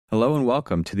Hello and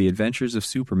welcome to the Adventures of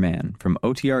Superman from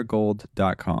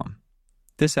OTRGold.com.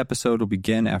 This episode will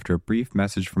begin after a brief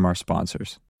message from our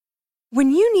sponsors.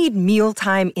 When you need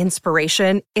mealtime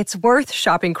inspiration, it's worth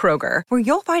shopping Kroger, where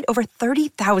you'll find over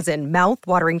 30,000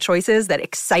 mouth-watering choices that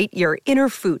excite your inner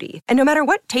foodie. And no matter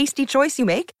what tasty choice you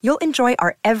make, you'll enjoy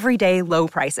our everyday low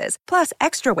prices, plus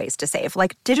extra ways to save,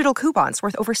 like digital coupons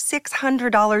worth over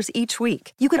 $600 each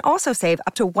week. You can also save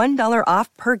up to $1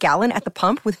 off per gallon at the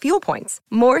pump with fuel points.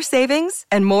 More savings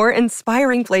and more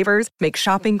inspiring flavors make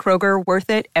shopping Kroger worth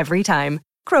it every time.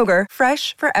 Kroger,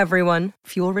 fresh for everyone.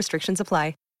 Fuel restrictions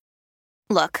apply.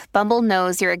 Look, Bumble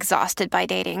knows you're exhausted by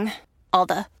dating. All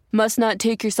the, must not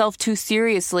take yourself too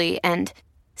seriously, and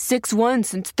 6'1"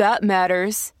 since that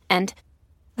matters, and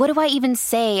what do I even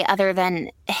say other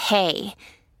than, hey?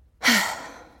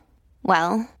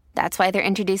 Well, that's why they're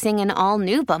introducing an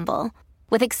all-new Bumble,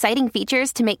 with exciting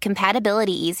features to make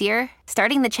compatibility easier,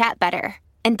 starting the chat better,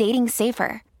 and dating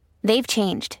safer. They've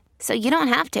changed, so you don't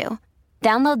have to.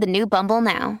 Download the new Bumble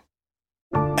now.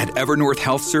 At Evernorth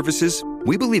Health Services,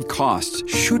 we believe costs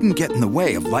shouldn't get in the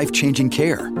way of life-changing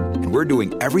care, and we're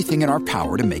doing everything in our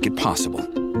power to make it possible.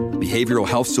 Behavioral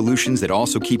health solutions that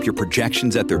also keep your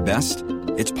projections at their best?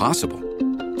 It's possible.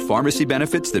 Pharmacy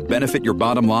benefits that benefit your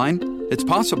bottom line? It's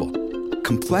possible.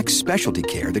 Complex specialty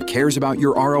care that cares about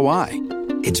your ROI?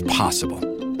 It's possible.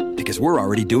 Because we're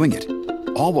already doing it.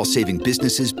 All while saving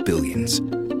businesses billions.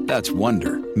 That's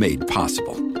Wonder made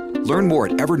possible. Learn more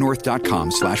at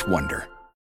evernorth.com/wonder.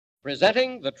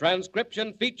 Presenting the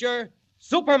transcription feature,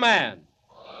 Superman.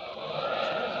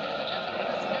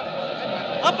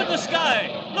 Up in the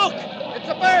sky! Look! It's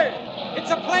a bird!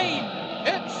 It's a plane!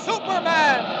 It's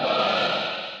Superman!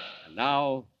 And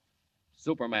now,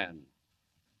 Superman.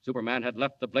 Superman had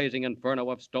left the blazing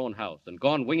inferno of Stonehouse and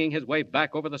gone winging his way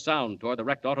back over the Sound toward the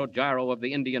wrecked autogyro of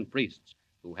the Indian priests,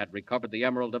 who had recovered the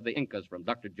emerald of the Incas from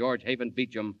Dr. George Haven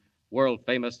Beecham,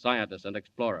 world-famous scientist and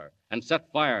explorer, and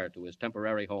set fire to his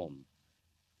temporary home.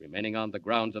 Remaining on the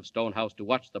grounds of Stonehouse to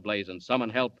watch the blaze and summon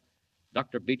help,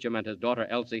 Dr. Beecham and his daughter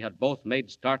Elsie had both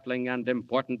made startling and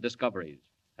important discoveries.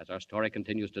 As our story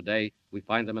continues today, we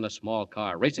find them in a small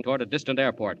car, racing toward a distant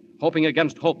airport, hoping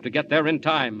against hope to get there in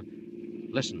time.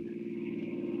 Listen.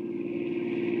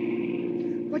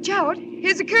 Watch out!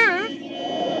 Here's a curve!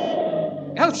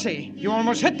 Elsie, you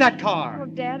almost hit that car. Oh,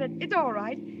 Dad, it's all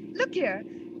right. Look here.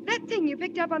 That thing you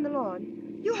picked up on the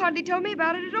lawn. You hardly told me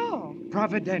about it at all.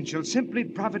 Providential, simply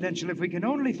providential, if we can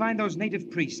only find those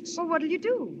native priests. Well, what'll you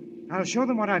do? I'll show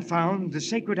them what I found, the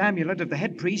sacred amulet of the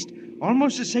head priest,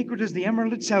 almost as sacred as the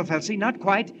emerald itself, Elsie. Not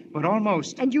quite, but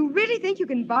almost. And you really think you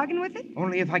can bargain with it?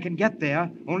 Only if I can get there.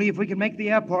 Only if we can make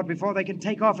the airport before they can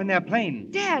take off in their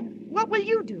plane. Dad, what will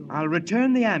you do? I'll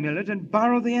return the amulet and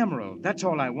borrow the emerald. That's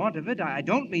all I want of it. I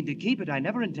don't mean to keep it. I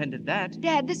never intended that.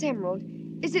 Dad, this emerald,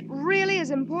 is it really as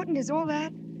important as all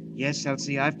that? Yes,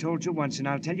 Elsie, I've told you once, and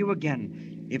I'll tell you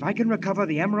again. If I can recover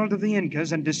the emerald of the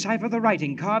Incas and decipher the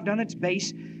writing carved on its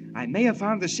base, I may have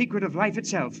found the secret of life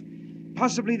itself.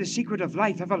 Possibly the secret of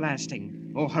life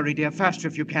everlasting. Oh, hurry, dear, faster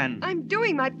if you can. I'm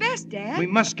doing my best, Dad. We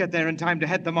must get there in time to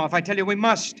head them off. I tell you, we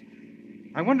must.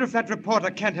 I wonder if that reporter,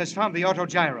 Kent, has found the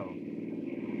autogyro.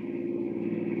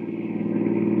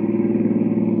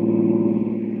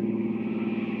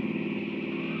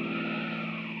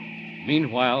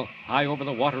 Meanwhile, high over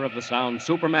the water of the Sound,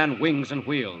 Superman wings and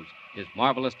wheels, his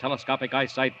marvelous telescopic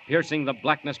eyesight piercing the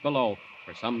blackness below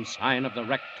for some sign of the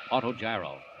wrecked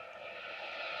autogyro.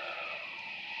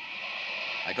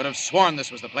 I could have sworn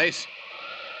this was the place.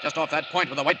 Just off that point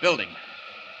with the white building.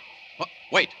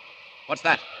 Wait, what's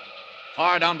that?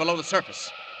 Far down below the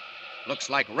surface. Looks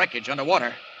like wreckage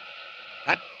underwater.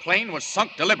 That plane was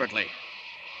sunk deliberately.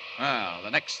 Well,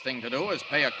 the next thing to do is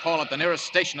pay a call at the nearest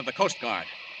station of the Coast Guard.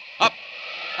 Up!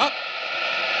 Up!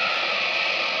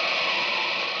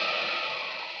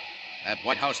 That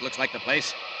White House looks like the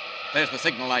place. There's the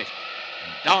signal light.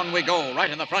 And down we go,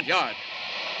 right in the front yard.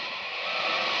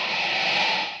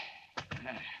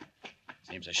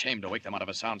 Seems a shame to wake them out of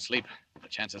a sound sleep. The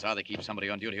chances are they keep somebody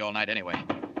on duty all night anyway.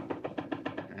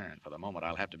 And for the moment,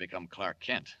 I'll have to become Clark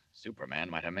Kent. Superman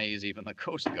might amaze even the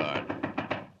Coast Guard.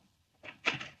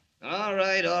 All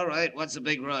right. What's the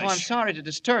big rush? Oh, I'm sorry to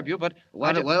disturb you, but...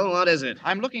 What is it?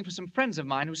 I'm looking for some friends of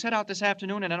mine who set out this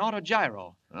afternoon in an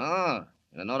autogyro. Oh,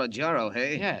 an autogyro,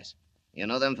 hey? Yes. You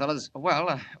know them fellas?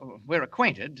 Well, we're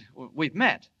acquainted. We've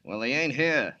met. Well, they ain't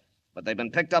here, but they've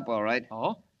been picked up all right.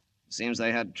 Oh? Seems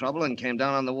they had trouble and came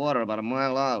down on the water about a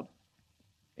mile out.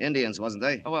 Indians, wasn't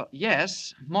they? Oh, well,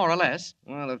 yes, more or less.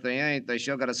 Well, if they ain't, they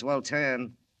sure got a swell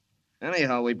tan.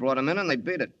 Anyhow, we brought them in and they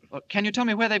beat it. Well, can you tell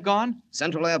me where they've gone?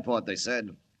 Central Airport, they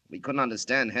said. We couldn't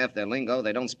understand half their lingo.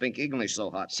 They don't speak English so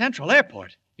hot. Central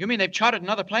Airport? You mean they've chartered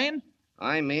another plane?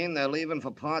 I mean, they're leaving for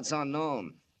parts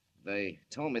unknown. They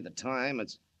told me the time.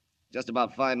 It's just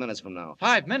about 5 minutes from now.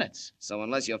 5 minutes? So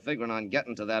unless you're figuring on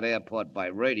getting to that airport by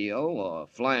radio or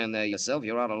flying there yourself,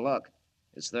 you're out of luck.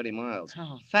 It's 30 miles.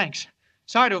 Oh, thanks.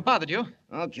 Sorry to have bothered you.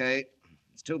 Okay.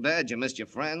 It's too bad you missed your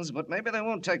friends, but maybe they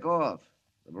won't take off.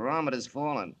 The barometer's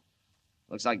falling.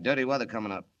 Looks like dirty weather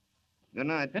coming up. Good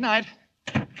night. Good night.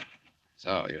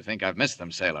 So, you think I've missed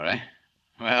them, sailor, eh?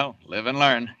 Well, live and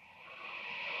learn.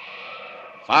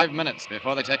 5 minutes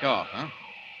before they take off, huh?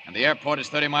 And the airport is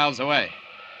 30 miles away.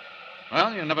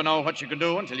 Well, you never know what you can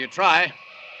do until you try.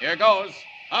 Here goes.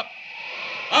 Up.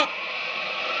 Up.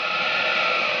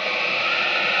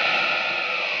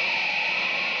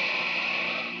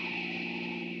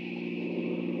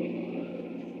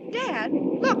 Dad,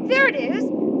 look, there it is.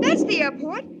 That's the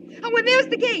airport. Oh, and there's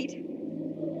the gate.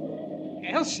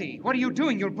 Elsie, what are you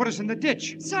doing? You'll put us in the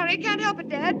ditch. Sorry, I can't help it,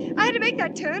 Dad. I had to make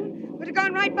that turn. Would have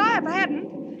gone right by if I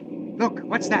hadn't. Look,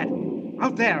 what's that?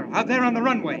 Out there on the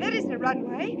runway. That isn't a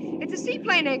runway. It's a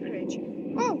seaplane anchorage.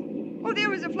 Oh,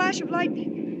 there was a flash of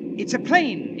lightning. It's a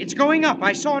plane. It's going up.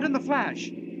 I saw it in the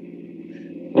flash.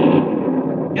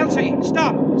 Elsie,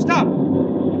 stop! Stop!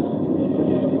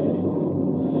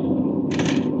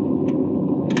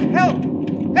 Help!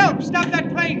 Help! Stop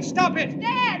that plane! Stop it!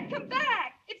 Dad, come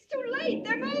back! It's too late.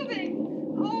 They're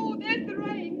moving. Oh, there's the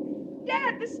rain.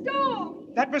 Dad, the storm.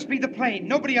 That must be the plane.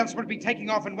 Nobody else would be taking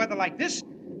off in weather like this.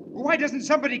 Why doesn't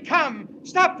somebody come?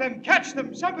 Stop them! Catch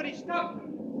them! Somebody stop them!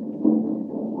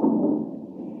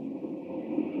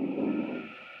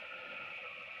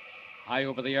 High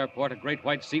over the airport, a great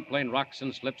white seaplane rocks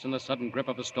and slips in the sudden grip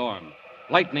of a storm.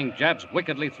 Lightning jabs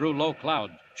wickedly through low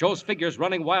clouds, shows figures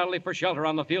running wildly for shelter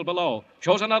on the field below,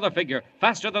 shows another figure,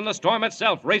 faster than the storm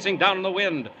itself, racing down in the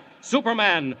wind.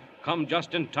 Superman, come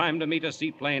just in time to meet a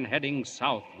seaplane heading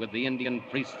south with the Indian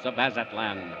priests of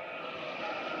Azatlan.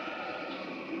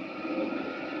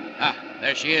 Ah,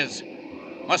 there she is.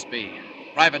 Must be.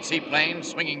 Private seaplane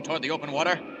swinging toward the open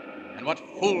water. And what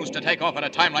fools to take off at a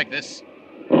time like this.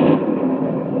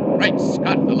 Great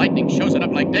Scott, the lightning shows it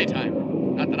up like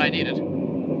daytime. Not that I need it.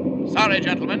 Sorry,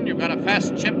 gentlemen, you've got a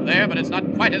fast ship there, but it's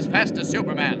not quite as fast as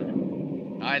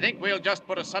Superman. I think we'll just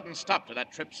put a sudden stop to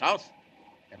that trip south.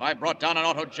 If I brought down an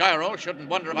autogyro, shouldn't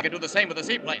wonder if I could do the same with a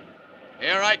seaplane.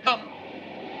 Here I come.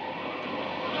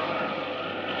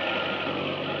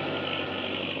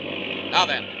 Now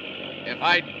then, if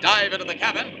I dive into the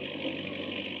cabin...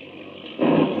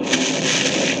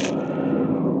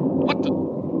 What the...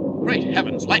 Great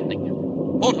heavens, lightning.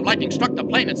 Bolt of lightning struck the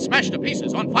plane and smashed to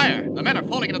pieces, on fire. The men are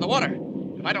falling into the water.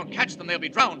 If I don't catch them, they'll be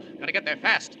drowned. Gotta get there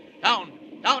fast. Down,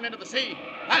 down into the sea.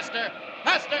 Faster,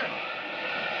 faster!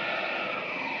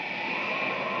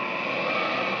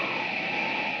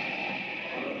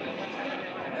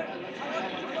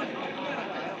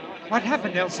 What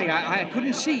happened, Elsie? I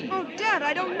couldn't see. Oh, Dad,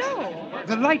 I don't know.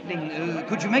 The lightning.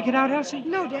 Could you make it out, Elsie?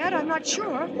 No, Dad, I'm not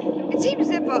sure. It seemed as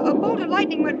if a bolt of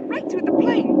lightning went right through the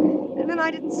plane, and then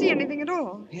I didn't see anything at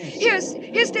all. Yes.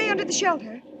 Here, stay under the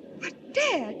shelter. But,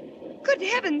 Dad, good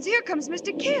heavens, here comes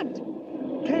Mr. Kent.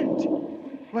 Kent?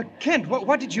 What, Kent,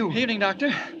 what did you... Evening,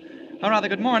 Doctor. Or rather,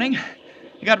 good morning.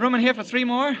 You got room in here for 3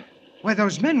 more? Why,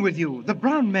 those men with you. The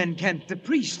brown men, Kent, the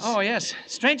priests. Oh, yes.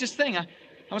 Strangest thing.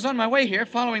 I was on my way here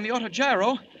following the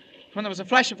autogyro when there was a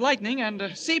flash of lightning and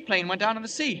a seaplane went down in the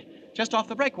sea, just off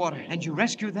the breakwater. And you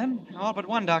rescued them? All but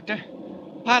one, Doctor.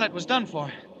 Pilot was done for.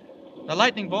 The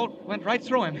lightning bolt went right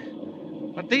through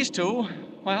him. But these two,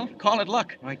 well, call it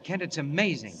luck. Why, Kent, it's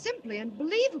amazing. Simply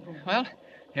unbelievable. Well,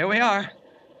 here we are.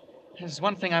 There's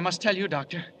one thing I must tell you,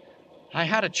 Doctor. I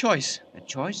had a choice. A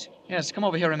choice? Yes, come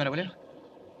over here a minute, will you?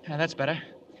 Yeah, that's better.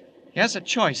 Yes, a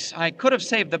choice. I could have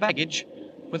saved the baggage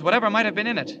with whatever might have been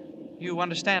in it. You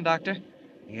understand, Doctor?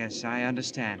 Yes, I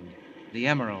understand. The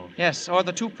emerald. Yes, or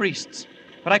the 2 priests.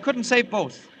 But I couldn't save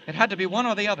both. It had to be one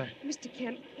or the other. Mr.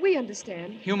 Kent, we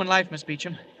understand. Human life, Miss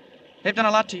Beecham. They've done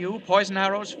a lot to you. Poison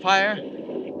arrows, fire.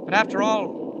 But after all,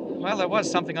 well, there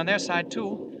was something on their side,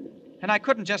 too. And I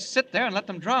couldn't just sit there and let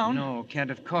them drown. No,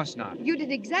 Kent, of course not. You did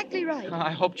exactly right. Oh,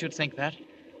 I hoped you'd think that.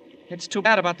 It's too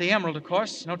bad about the emerald, of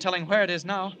course. No telling where it is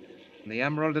now. The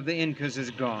emerald of the Incas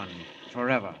is gone.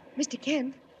 Forever. Mr.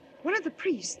 Kent, one of the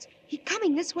priests, he's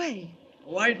coming this way.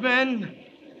 White men,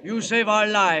 you save our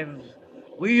lives.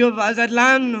 We of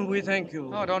Azatlan, we thank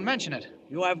you. Oh, don't mention it.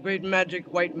 You have great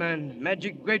magic, white man.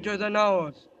 Magic greater than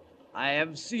ours. I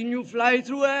have seen you fly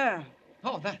through air.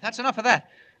 Oh, that's enough of that.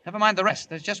 Never mind the rest.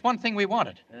 There's just one thing we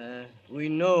wanted. We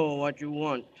know what you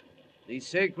want. The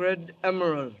sacred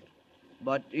emerald.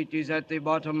 but it is at the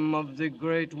bottom of the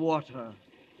great water.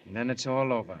 And then it's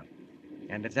all over.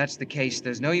 And if that's the case,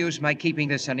 there's no use my keeping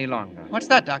this any longer. What's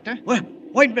that, Doctor? Well,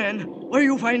 white man, where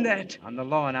you find that? On the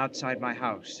lawn outside my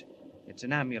house. It's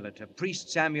an amulet, a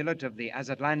priest's amulet of the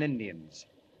Azatlan Indians.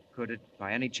 Could it,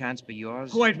 by any chance, be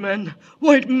yours? White man,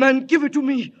 give it to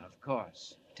me. Of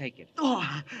course. Take it.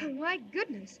 Oh, Oh, my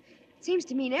goodness. It seems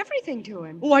to mean everything to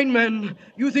him. white man,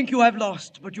 you think you have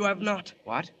lost, but you have not.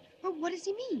 What? Well, what does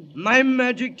he mean? My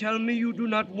magic tell me you do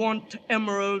not want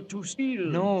emerald to steal.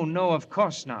 No, of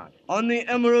course not. On the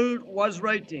emerald was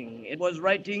writing. It was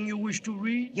writing you wish to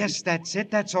read? Yes, that's it.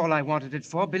 That's all I wanted it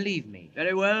for, believe me.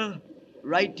 Very well.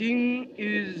 Writing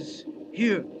is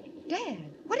here. Dad,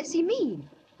 what does he mean?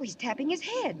 Oh, he's tapping his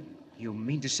head. You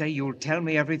mean to say you'll tell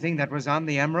me everything that was on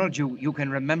the emerald? You can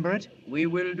remember it? We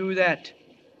will do that.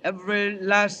 Every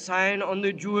last sign on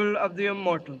the jewel of the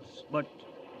immortals. But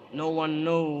no one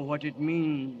know what it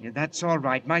means. Yeah, that's all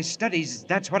right. My studies,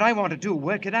 that's what I want to do,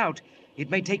 work it out. It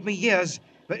may take me years.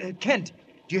 But, Kent,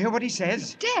 do you hear what he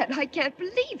says? Dad, I can't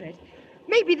believe it.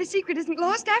 Maybe the secret isn't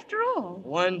lost after all.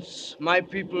 Once my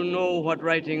people know what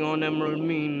writing on emerald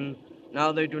mean,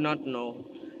 now they do not know.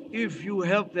 If you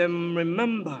help them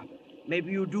remember,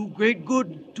 maybe you do great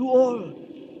good to all.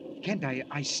 Kent,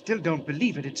 I still don't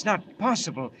believe it. It's not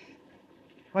possible.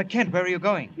 Why, Kent, where are you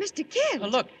going? Mr. Kent!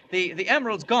 Look, the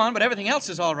emerald's gone, but everything else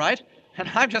is all right. And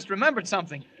I've just remembered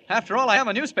something. After all, I am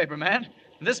a newspaper man.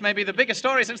 This may be the biggest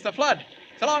story since the flood.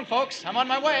 So long, folks. I'm on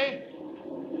my way.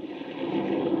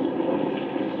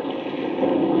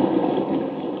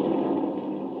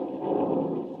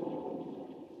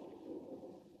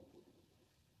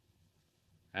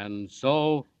 And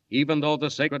so, even though the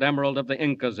sacred emerald of the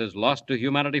Incas is lost to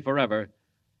humanity forever,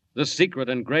 the secret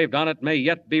engraved on it may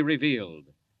yet be revealed.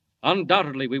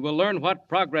 Undoubtedly, we will learn what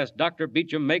progress Dr.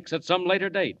 Beecham makes at some later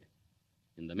date.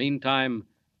 In the meantime,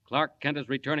 Clark Kent is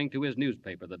returning to his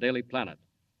newspaper, the Daily Planet,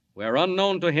 where,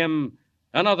 unknown to him,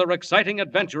 another exciting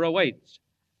adventure awaits.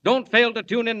 Don't fail to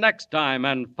tune in next time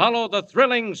and follow the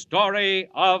thrilling story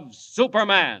of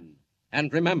Superman.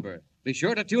 And remember, be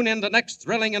sure to tune in the next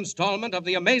thrilling installment of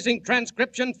the amazing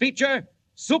transcription feature,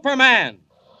 Superman.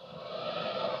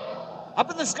 Up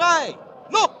in the sky!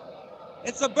 Look!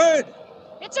 It's a bird!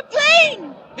 It's a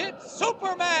plane! It's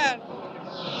Superman!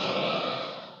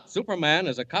 Superman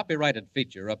is a copyrighted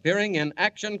feature appearing in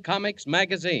Action Comics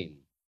magazine.